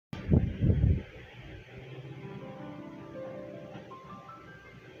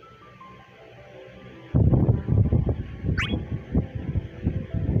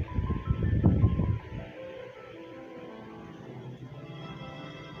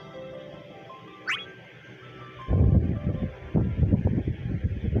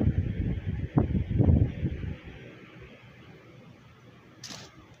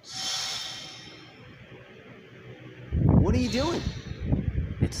you doing?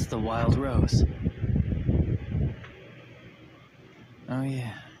 It's the Wild Rose. Oh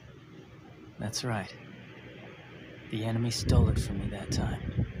yeah, that's right. The enemy stole it from me that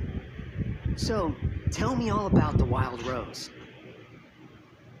time. So, tell me all about the Wild Rose.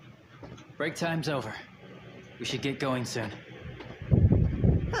 Break time's over. We should get going soon.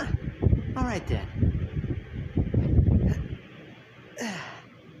 Huh. All right then.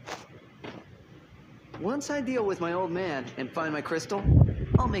 Once I deal with my old man and find my crystal,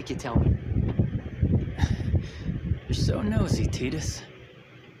 I'll make you tell me. You're so nosy, Titus.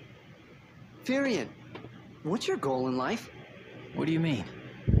 Firion, what's your goal in life? What do you mean?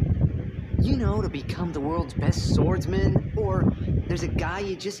 You know, to become the world's best swordsman? Or there's a guy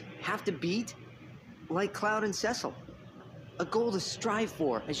you just have to beat? Like Cloud and Cecil. A goal to strive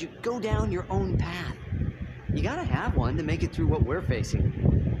for as you go down your own path. You gotta have one to make it through what we're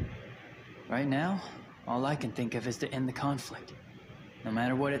facing. Right now, all I can think of is to end the conflict. No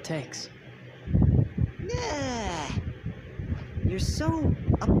matter what it takes. Nah. You're so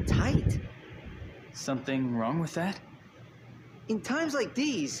uptight. Something wrong with that? In times like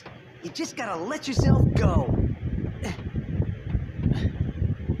these, you just gotta let yourself go.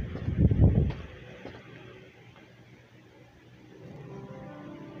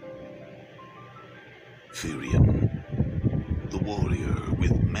 Firion, the warrior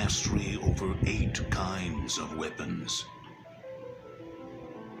with mastery over 8 kinds of weapons.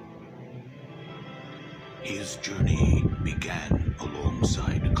 His journey began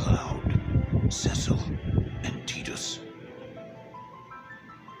alongside Cloud, Cecil, and Titus.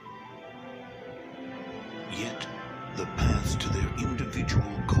 Yet, the paths to their individual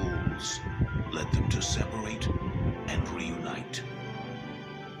goals led them to separate and reunite.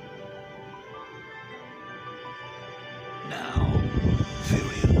 Now,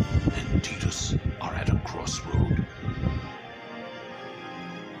 Firion and Titus are at a crossroad.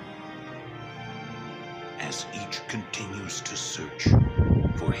 As each continues to search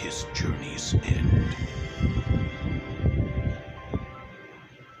for his journey's end.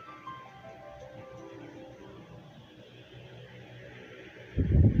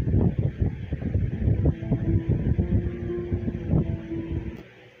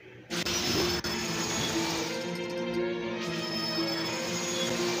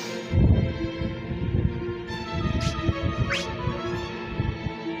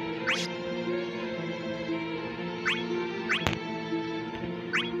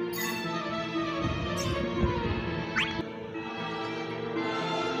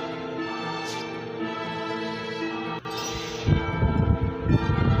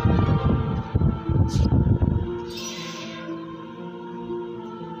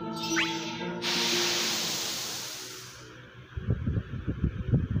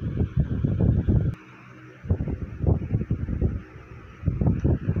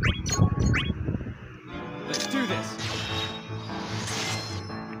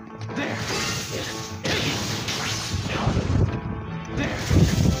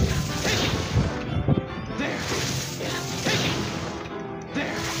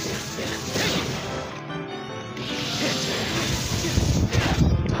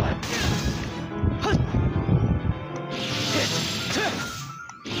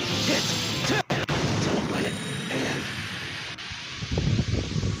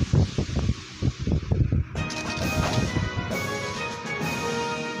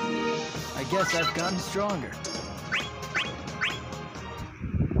 Guess I've gotten stronger.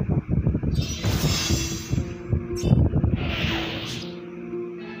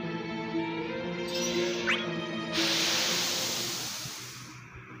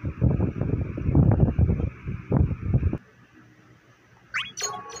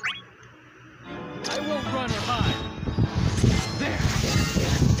 I won't run or hide. There.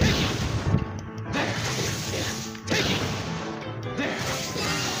 Take it. There. Take it. There.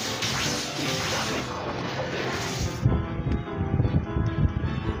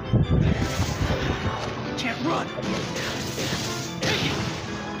 Can't run. Take it.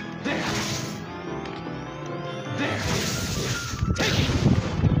 There. There. Take it.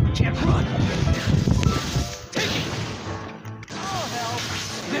 Can't run. Take it. Oh, help.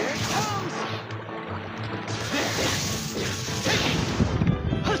 There it comes. There. Take it.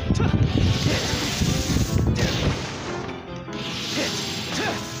 Hit. Hit.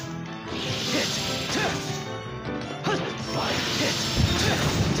 Hit. Hit. Hit.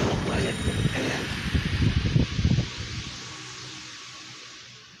 Don't let it end.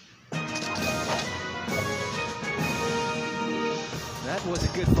 That was a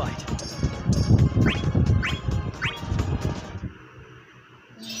good fight.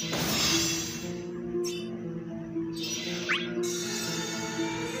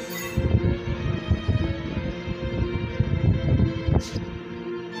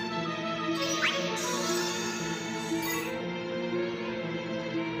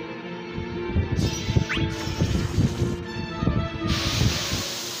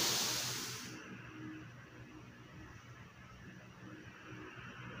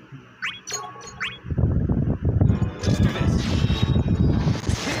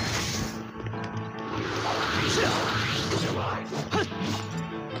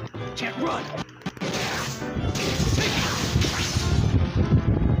 Can't run!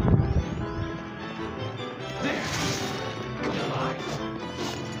 There! Come on!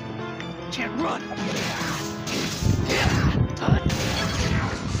 Can't run!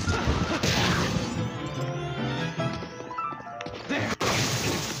 There! This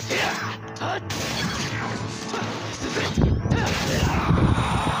is it!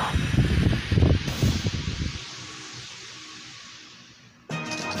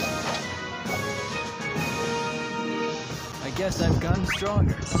 I guess I've gotten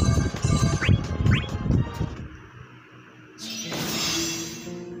stronger.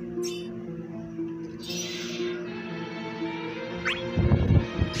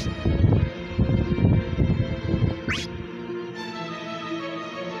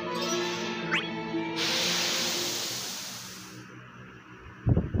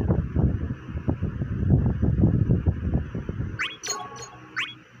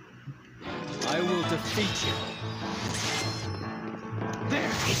 I will defeat you.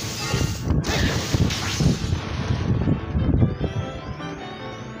 There!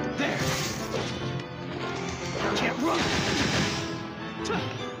 There! Can't run!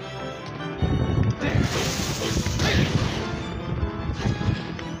 There!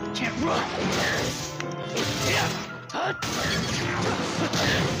 Can't run!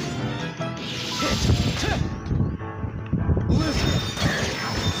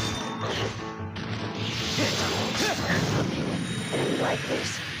 Like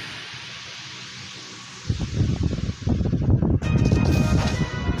this.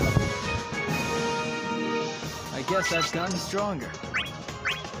 I guess I've gotten stronger.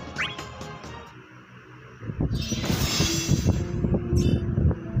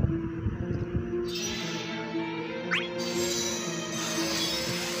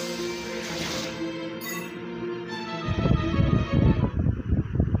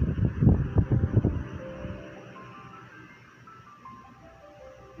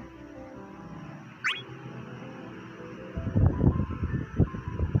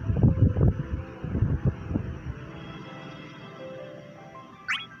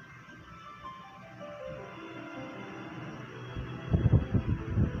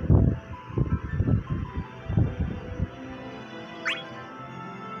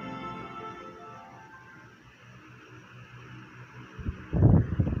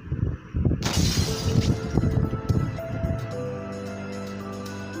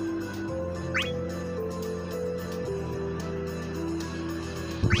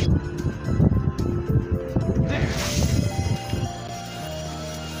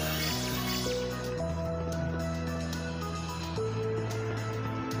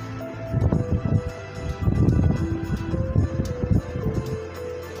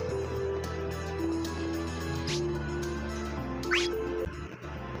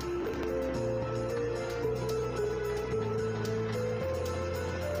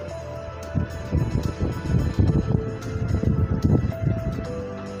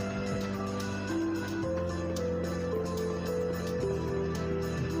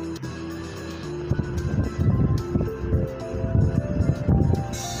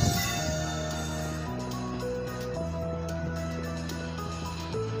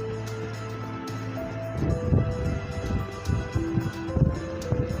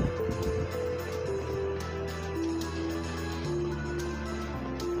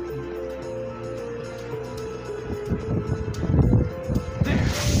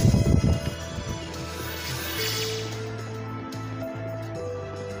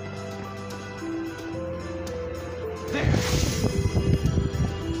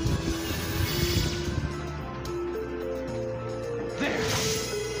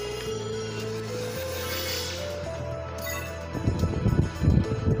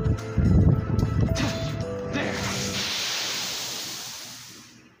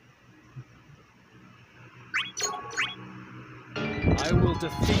 I will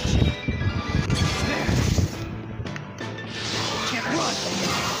defeat you. There! Can't run!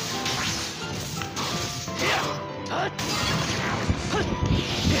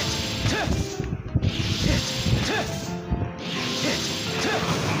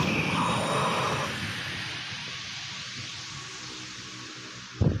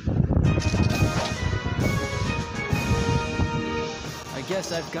 I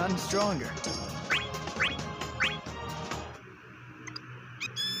guess I've gotten stronger.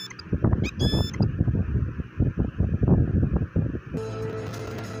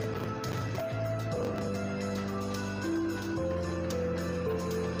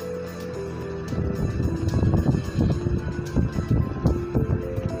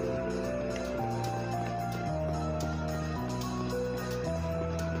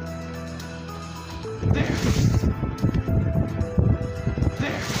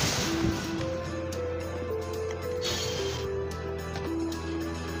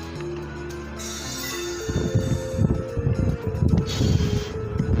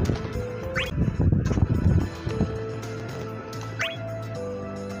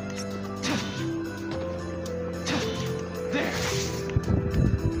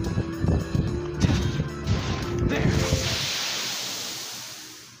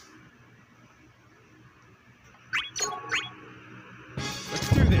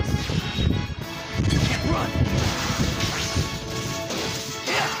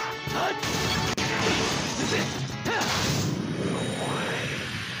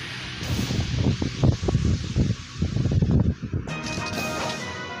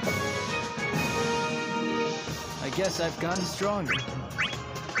 I guess I've gotten stronger.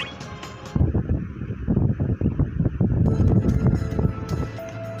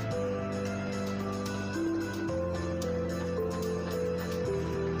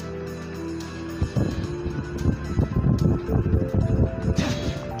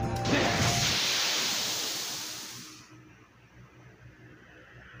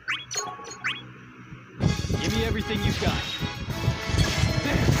 Give me everything you've got.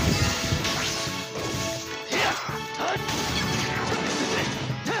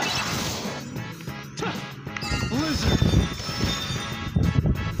 Blizzard!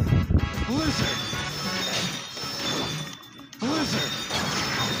 Blizzard! Blizzard!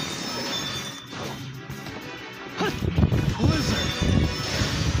 Blizzard!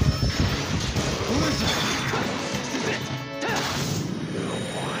 Blizzard!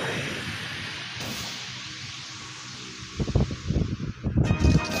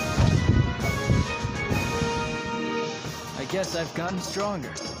 I guess I've gotten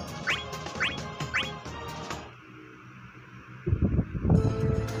stronger.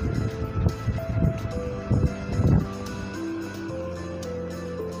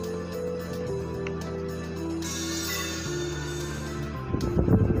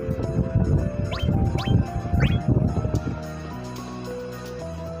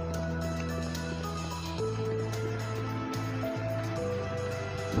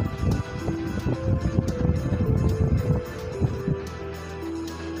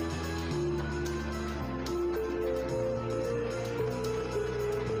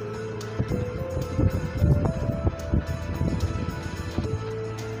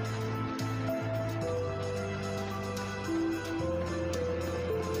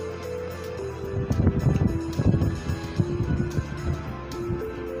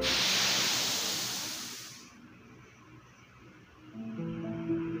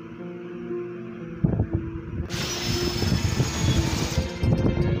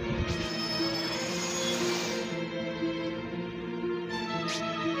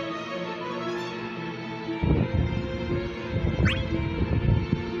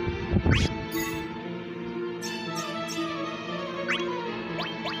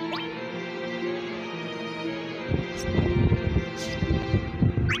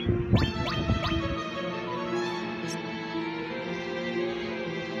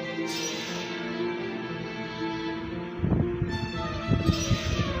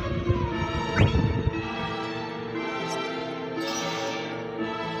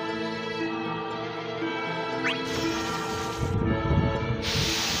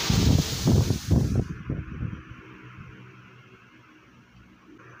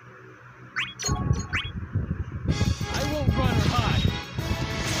 I won't run or hide.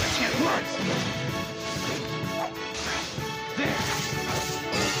 I can't run. There.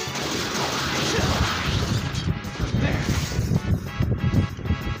 There.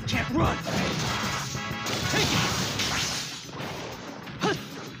 Can't run. Take it.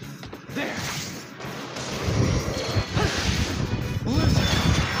 There. Blizzard.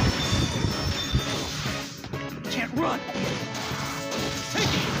 Can't run.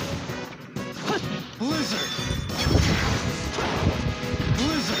 Take it. Blizzard.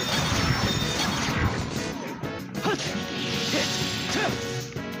 Blizzard. Hit.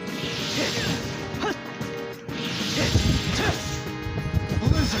 Hit. Hit.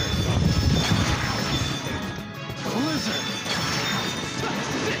 Blizzard. Blizzard.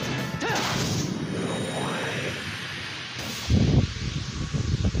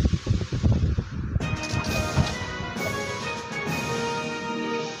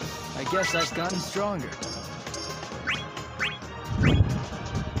 I guess I've gotten stronger.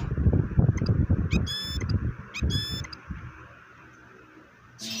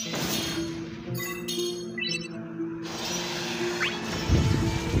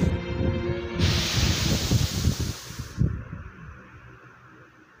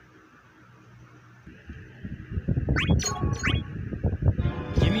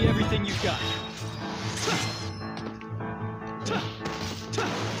 Give me everything you've got.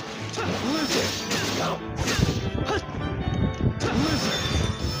 Lizard! Lizard!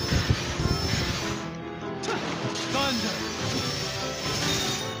 Thunder!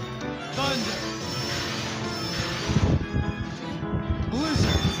 Thunder!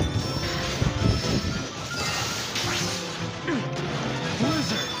 Blizzard!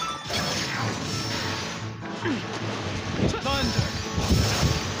 Blizzard! Thunder!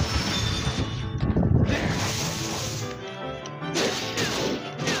 There!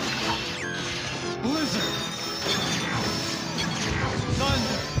 Blizzard!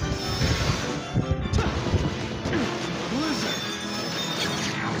 Thunder! Blizzard!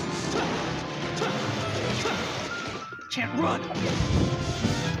 Can't run!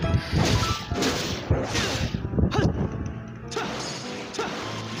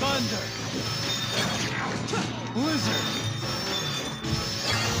 Thunder! Blizzard!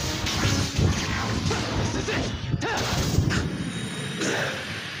 This is it!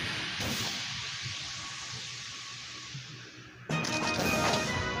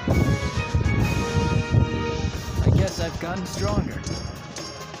 I guess I've gotten stronger.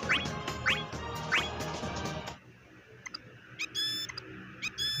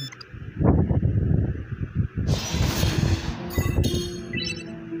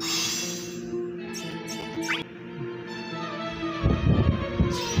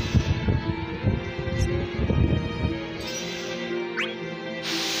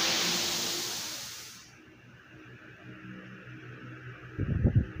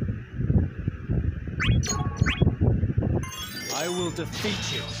 I will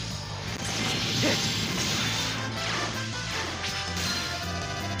defeat you. Hit!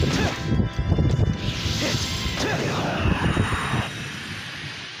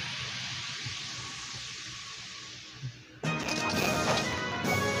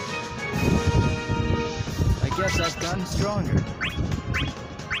 I guess I've gotten stronger.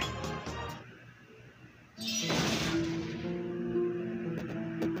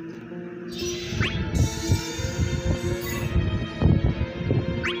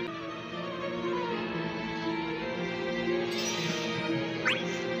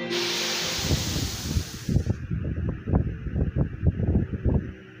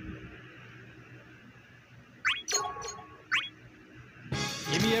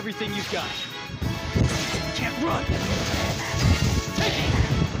 Give me everything you've got. Can't run! Take it!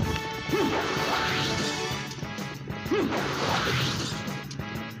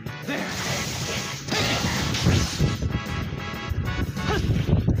 There! Take it!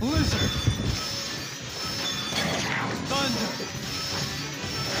 Blizzard! Thunder!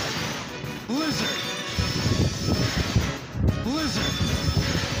 Blizzard! Blizzard!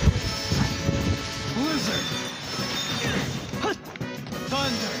 Blizzard!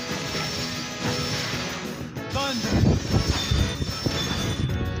 Thunder! Thunder!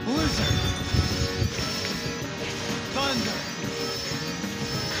 Blizzard! Thunder!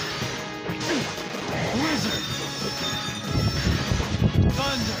 Blizzard!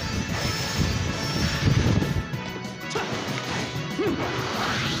 Thunder!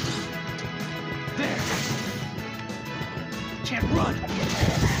 There! Can't run!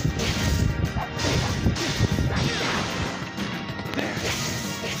 There!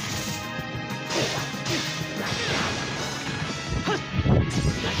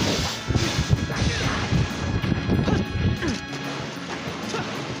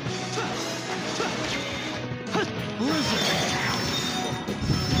 Blizzard!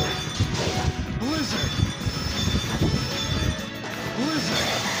 Blizzard!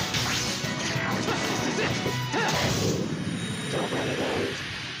 Blizzard! This is it!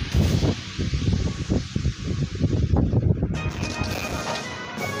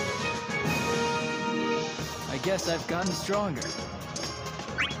 I guess I've gotten stronger.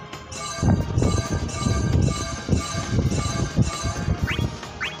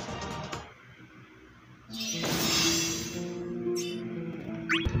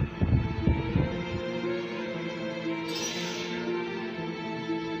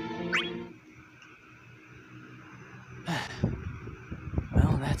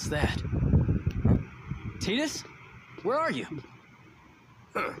 Well, that's that. Huh? Titus? Where are you?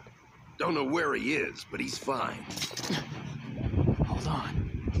 Huh. Don't know where he is, but he's fine. Hold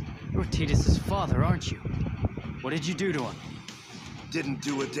on. You're Titus's father, aren't you? What did you do to him? Didn't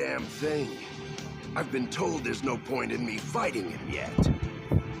do a damn thing. I've been told there's no point in me fighting him yet.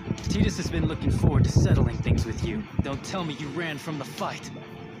 Titus has been looking forward to settling things with you. Don't tell me you ran from the fight.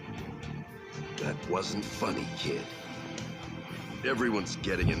 That wasn't funny, kid. Everyone's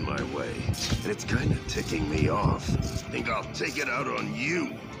getting in my way, and it's kind of ticking me off. Think I'll take it out on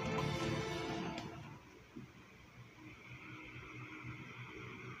you.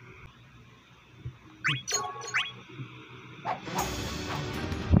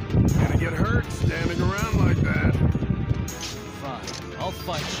 Gonna get hurt standing around like that. Fine, I'll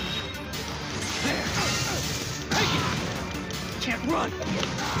fight you. There! Take it! Can't run!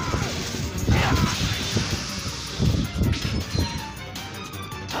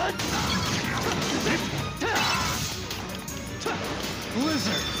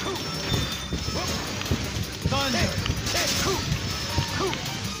 Blizzard! Thunder!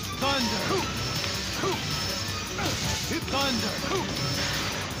 Thunder! Thunder!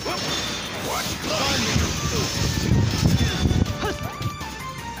 What? Thunder!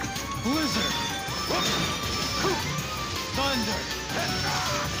 Blizzard! Thunder! Thunder!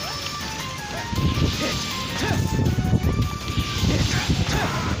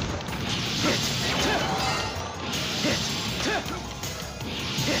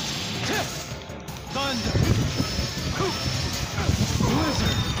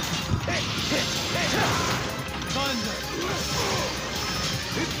 Blizzard! Thunder! Thunder!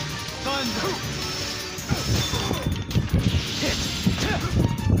 Thunder!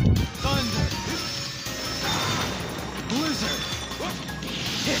 Blizzard!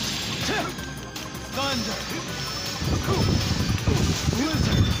 Thunder!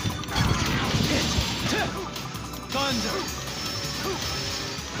 Blizzard! Thunder! Thunder!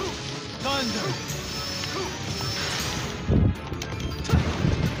 Thunder!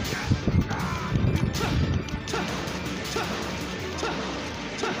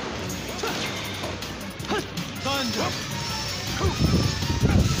 Thunder!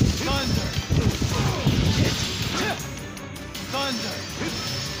 Thunder! Thunder!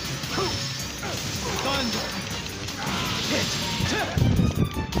 Thunder!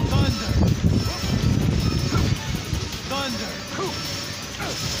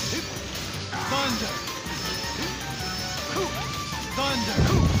 Thunder! Thunder! Thunder!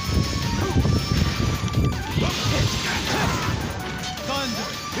 Thunder!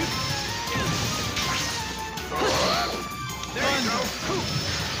 There you go.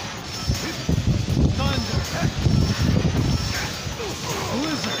 Thunder!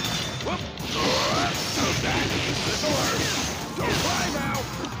 Blizzard! Don't climb out.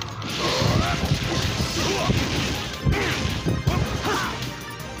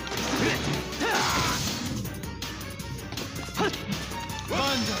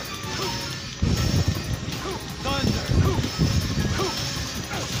 Thunder! Thunder!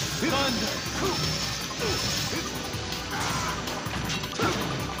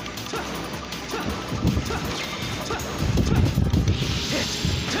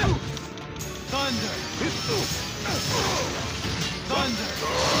 Thunder! Thunder! Thunder!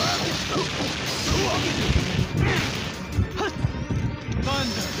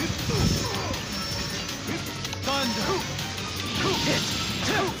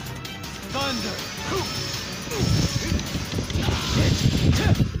 Thunder! Thunder!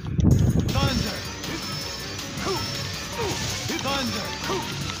 Thunder! Thunder!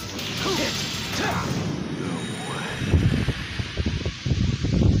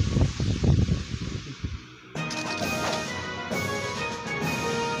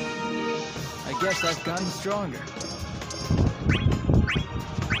 I guess I've gotten stronger.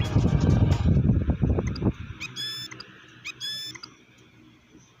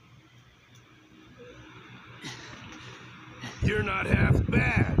 You're not half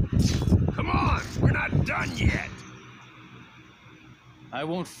bad. Come on, we're not done yet. I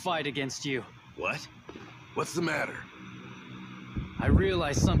won't fight against you. What? What's the matter? I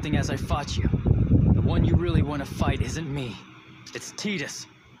realized something as I fought you. The one you really want to fight isn't me. It's Tidus.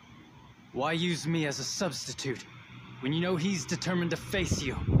 Why use me as a substitute, when you know he's determined to face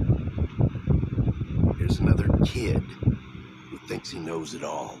you? Here's another kid who thinks he knows it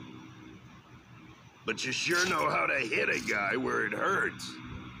all. But you sure know how to hit a guy where it hurts.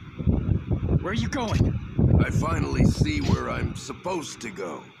 Where are you going? I finally see where I'm supposed to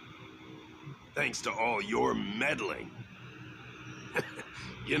go. Thanks to all your meddling.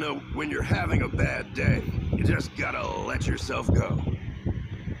 You know, when you're having a bad day, you just gotta let yourself go.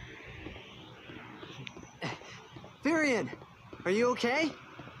 Firion, are you okay?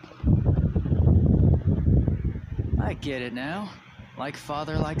 I get it now. Like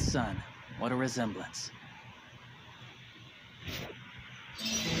father, like son. What a resemblance.